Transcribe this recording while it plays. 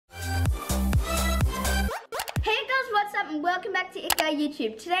back to ICO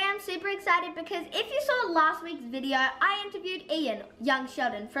YouTube. Today I'm super excited because if you saw last week's video, I interviewed Iain, young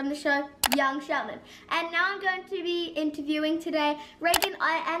Sheldon, from the show Young Sheldon. And now I'm going to be interviewing today Raegan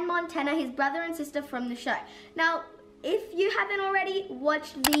and Montana, his brother and sister from the show. Now, if you haven't already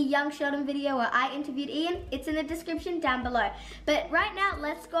watched the Young Sheldon video where I interviewed Iain, it's in the description down below. But right now,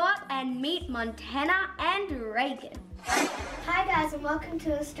 let's go up and meet Montana and Raegan. Hi guys, and welcome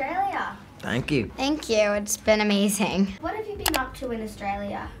to Australia. Thank you. Thank you. It's been amazing. What have you been up to in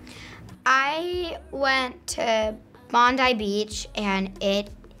Australia? I went to Bondi Beach, and it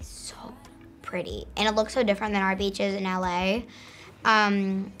is so pretty. And it looks so different than our beaches in LA.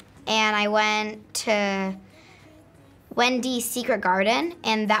 And I went to Wendy's Secret Garden,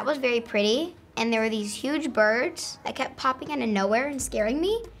 and that was very pretty. And there were these huge birds that kept popping out of nowhere and scaring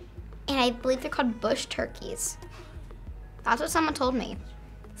me. And I believe they're called bush turkeys. That's what someone told me.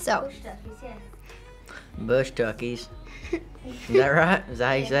 So. Bush turkeys, yeah. Bush tuckies. Is that right? Is that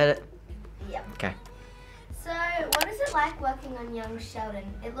how you said it? Yep. Okay. So, what is it like working on Young Sheldon?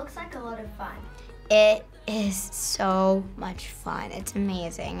 It looks like a lot of fun. It is so much fun. It's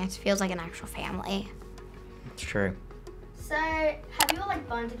amazing. It feels like an actual family. It's true. So, have you all like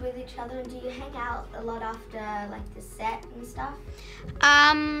bonded with each other, and do you hang out a lot after like the set and stuff?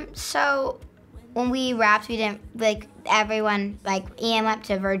 So when we wrapped, we didn't, like, everyone, like, Iain went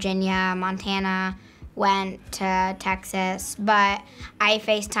to Virginia, Montana went to Texas, but I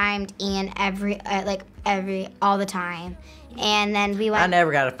FaceTimed Iain all the time. And then we went. I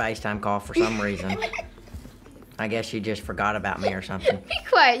never got a FaceTime call for some reason. I guess you just forgot about me or something. Be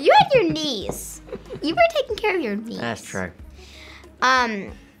quiet. You had your niece. You were taking care of your niece. That's true.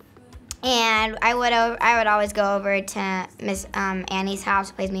 And I would always go over to Miss Annie's house,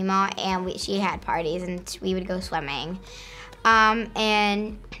 who plays me Ma, and she had parties, and we would go swimming.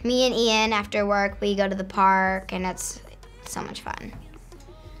 And me and Iain, after work, we go to the park, and it's so much fun.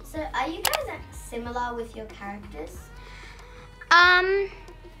 So, are you guys similar with your characters? I'd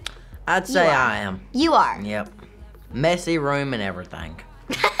say I am. You are. Yep. Messy room and everything.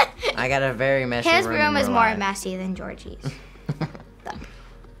 I got a very messy room. His room is in real more life. messy than Georgie's.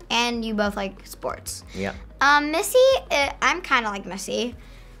 And you both like sports. Yep. Missy, I'm kind of like Missy.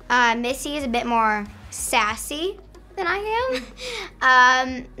 Missy is a bit more sassy than I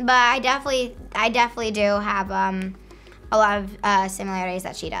am. But I definitely do have a lot of similarities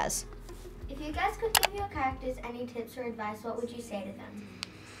that she does. If you guys could give your characters any tips or advice, what would you say to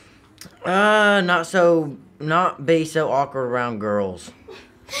them? Not be so awkward around girls.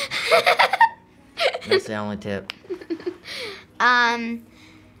 That's the only tip.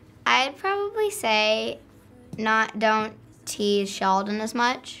 I'd probably say don't tease Sheldon as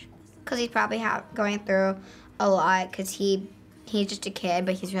much, because he's probably going through a lot, because he's just a kid,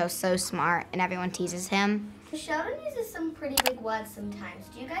 but he's so smart, and everyone teases him. Because Sheldon uses some pretty big words sometimes.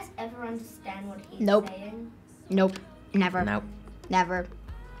 Do you guys ever understand what he's saying? Nope. Never. Nope. Never.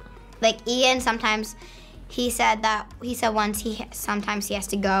 Like Iain, sometimes he said once sometimes he has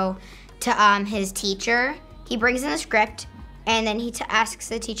to go to his teacher. He brings in the script, and then he asks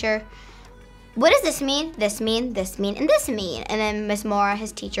the teacher, what does this mean, this mean, this mean, and this mean? And then Miss Mora,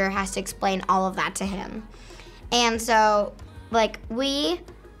 his teacher, has to explain all of that to him. And so, like, we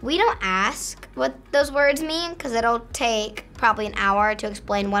don't ask what those words mean, because it'll take probably an hour to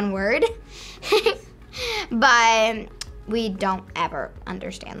explain one word. But we don't ever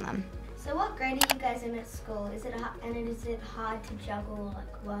understand them. So what grade are you guys in at school? Is it hard to juggle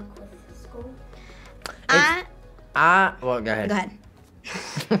like work with school? Well, go ahead. Go ahead.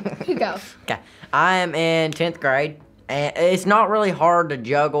 You go. Okay. I am in 10th grade, and it's not really hard to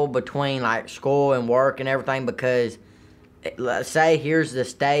juggle between like school and work and everything, because let's say here's the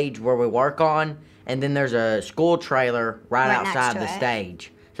stage where we work on, and then there's a school trailer right outside the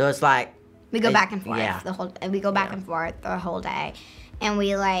stage. So it's like we go back and forth and forth the whole day. And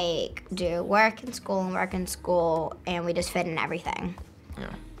we like do work in school, and we just fit in everything. Yeah.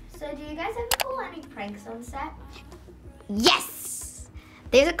 So do you guys ever pull any pranks on set? Yes!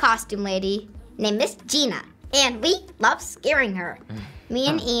 There's a costume lady named Miss Gina, and we love scaring her. Me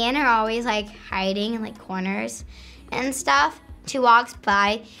and Iain are always like hiding in like corners and stuff. She walks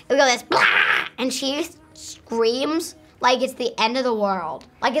by, and we go this, blah! And she screams like it's the end of the world,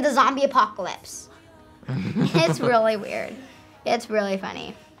 like it's a zombie apocalypse. It's really weird. It's really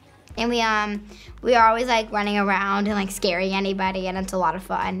funny. And we are always like running around and like scaring anybody, and it's a lot of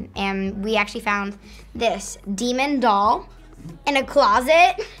fun. And we actually found this demon doll in a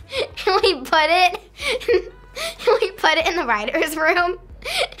closet, and we put it in the writer's room.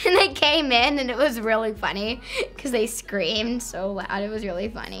 And they came in, and it was really funny because they screamed so loud. It was really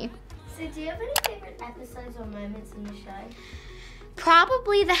funny. So do you have any favorite episodes or moments in the show?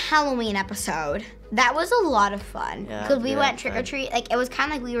 Probably the Halloween episode. That was a lot of fun. Yeah, Because we good went trick or episode. treat. Like, it was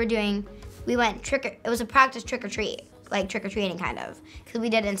kind of like it was a practice trick or treat. Like, trick or treating kind of. Because we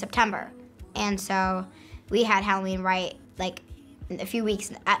did it in September. And so we had Halloween right, like, a few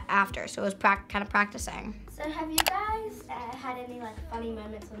weeks after. So it was kind of practicing. So have you guys had any like funny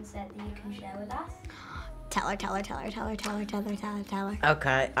moments on set that you can share with us? Tell her.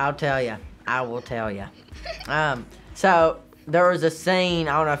 Okay, I'll tell you. I will tell you. So there was a scene.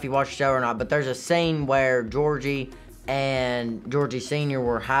 I don't know if you watched the show or not, but there's a scene where Georgie and Georgie Senior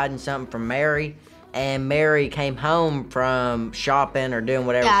were hiding something from Mary, and Mary came home from shopping or doing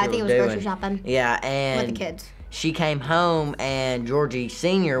whatever Yeah, she I think it was was doing. grocery shopping. Yeah, and With the kids. she came home, and Georgie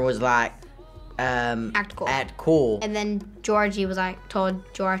Senior was like, Act cool. Act cool. And then Georgie was like, told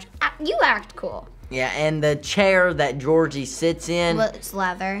George, you act cool. Yeah, and the chair that Georgie sits in. Well, it's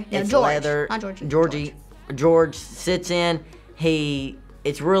leather. No, It's George. leather. Not Georgie. George sits in.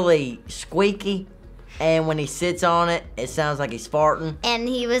 It's really squeaky, and when he sits on it, it sounds like he's farting. And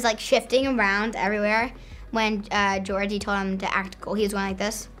he was like shifting around everywhere when Georgie told him to act cool. He was going like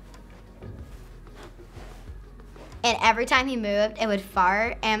this. And every time he moved, it would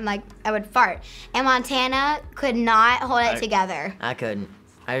fart, and like I would fart. And Montana could not hold it together. I couldn't.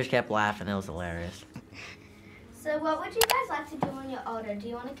 I just kept laughing. It was hilarious. So what would you guys like to do when you're older? Do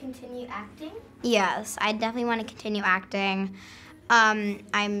you want to continue acting? Yes, I definitely want to continue acting. I'm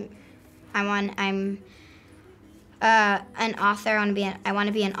an author. I want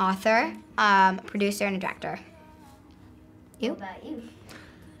to be an author, producer, and a director. You? What about you?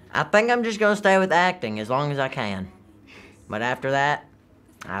 I think I'm just gonna stay with acting as long as I can. But after that,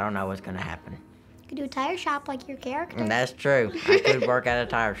 I don't know what's gonna happen. You could do a tire shop like your character. And that's true. I could work at a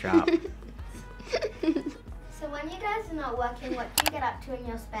tire shop. So when you guys are not working, what do you get up to in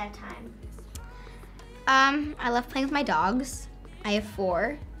your spare time? I love playing with my dogs. I have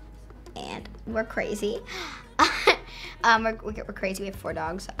 4, and we're crazy. We're crazy. We have 4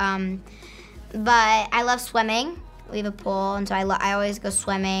 dogs. But I love swimming. We have a pool, and so I always go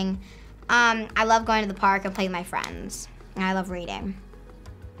swimming. I love going to the park and playing with my friends. And I love reading.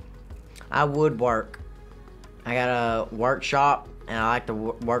 I woodwork. I got a workshop, and I like to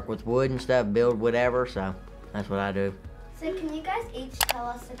work with wood and stuff, build whatever, so that's what I do. So can you guys each tell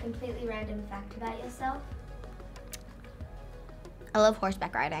us a completely random fact about yourself? I love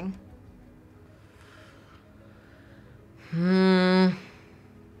horseback riding. I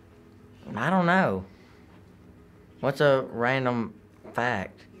don't know. What's a random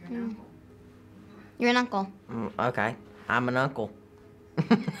fact? You're an uncle. Okay, I'm an uncle.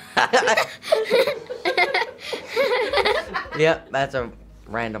 Yep, that's a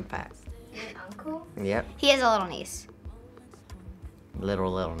random fact. You're an uncle? Yep, He has a little niece.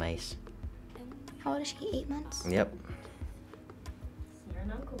 little niece. How old is she? 8 months? Yep. You're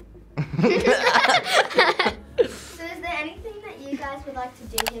an uncle. So is there anything that you guys would like to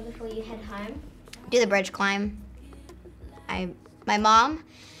do here before you head home? Do the bridge climb. My mom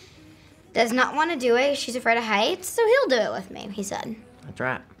does not want to do it. She's afraid of heights, so he'll do it with me, he said. That's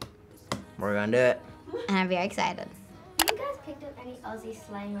right. We're gonna do it. And I'm very excited. Have you guys picked up any Aussie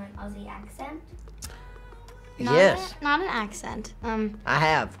slang or an Aussie accent? Yes, Not an accent. I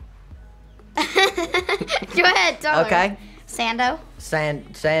have. Go ahead, tell her. Okay. Sando?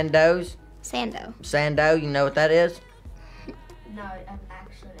 Sandos. Sando. Sando, you know what that is? No, I've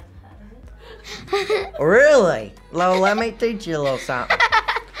actually never heard of it. Really? Well, let me teach you a little something.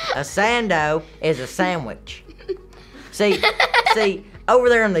 A sando is a sandwich. See, over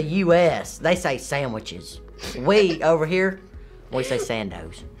there in the U.S., they say sandwiches. We, over here, we say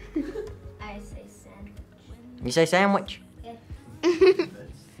sandos. I say sandwich. You say sandwich? Yeah.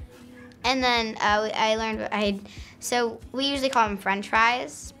 And then I learned, so we usually call them French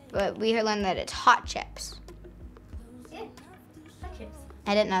fries, but we learned that it's hot chips. Yeah. Hot chips.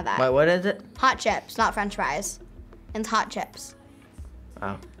 I didn't know that. Wait, what is it? Hot chips, not French fries. It's hot chips.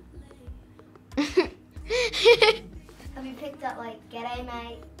 Oh. Have you picked up like g'day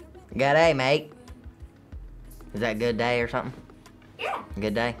mate? G'day, mate. Is that good day or something? Yeah.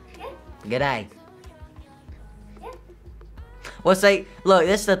 Good day? Yeah. Good day. Yeah. Well, see, look,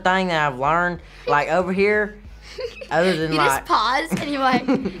 this is the thing that I've learned. Like, over here, other than You like... just paused and you went,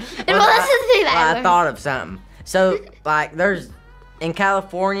 and Well, this is the thing that I I learned. thought of something. So, like, in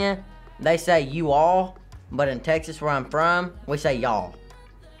California, they say you all, but in Texas, where I'm from, we say y'all.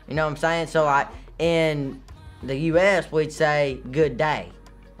 You know what I'm saying? So, like, in the U.S., we'd say good day.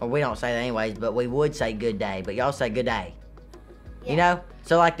 Or we don't say that anyways, but we would say good day. But y'all say good day. You know?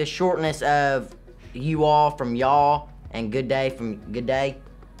 So, like, the shortness of you all from y'all and good day from good day.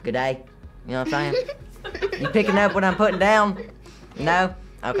 Good day. You know what I'm saying? You picking up what I'm putting down? No?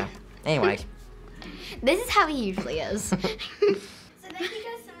 Okay. Anyways. This is how he usually is. So thank you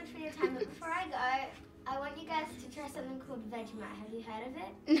guys so much for your time. But before I go, I want you guys to try something called Vegemite. Have you heard of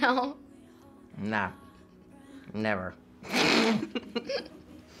it? No. Nah. Never. Okay.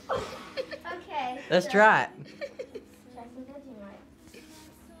 Let's so try it. Try some Vegemite.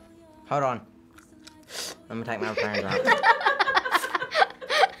 Hold on. Let me take my friends out.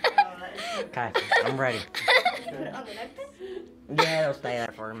 Okay, I'm ready. Put it on the notepad. Yeah, it'll stay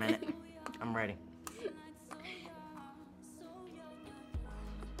there for a minute. I'm ready.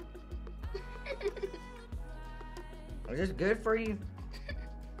 Is this good for you?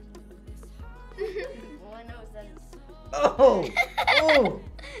 Well, I know it's done. Oh! Oh!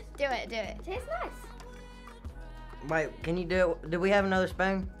 Do it. Tastes nice. Wait, can you do it? Do we have another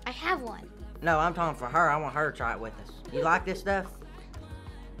spoon? I have one. No, I'm talking for her. I want her to try it with us. You like this stuff?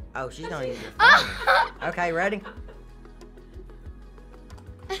 Oh, she's gonna use it. Okay, ready?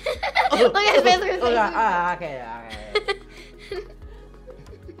 Look at his face. Look at his face. Okay.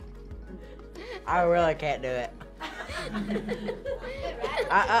 I really can't do it. Good,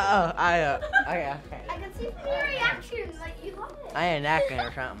 right? Okay. I can see from your reaction, like you love it. I ain't acting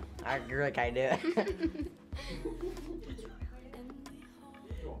or something. I really can't do it.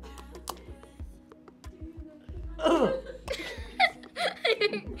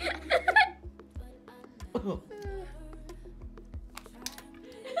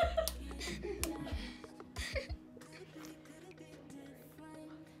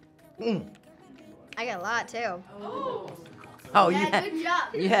 I got a lot too. Oh, Yeah, good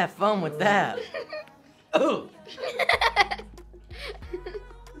job. You have fun with that. Oh.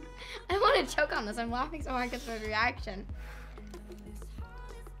 I want to choke on this. I'm laughing so hard because of his reaction.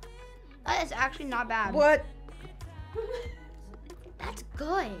 That is actually not bad. What? That's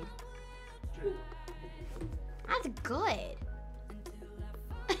good. That's good.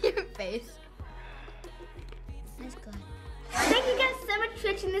 Your face. That's good. Thank you guys so much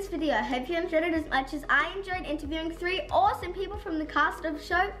for watching this video. I hope you enjoyed it as much as I enjoyed interviewing 3 awesome people from the cast of the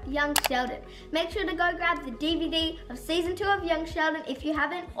show, Young Sheldon. Make sure to go grab the DVD of season 2 of Young Sheldon if you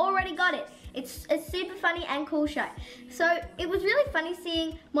haven't already got it. It's a super funny and cool show. So it was really funny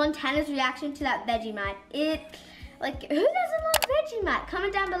seeing Montana's reaction to that Vegemite. Who doesn't love Vegemite?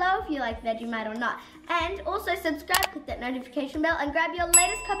 Comment down below if you like Vegemite or not. And also subscribe, click that notification bell, and grab your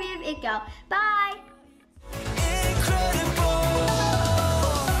latest copy of It Girl. Bye!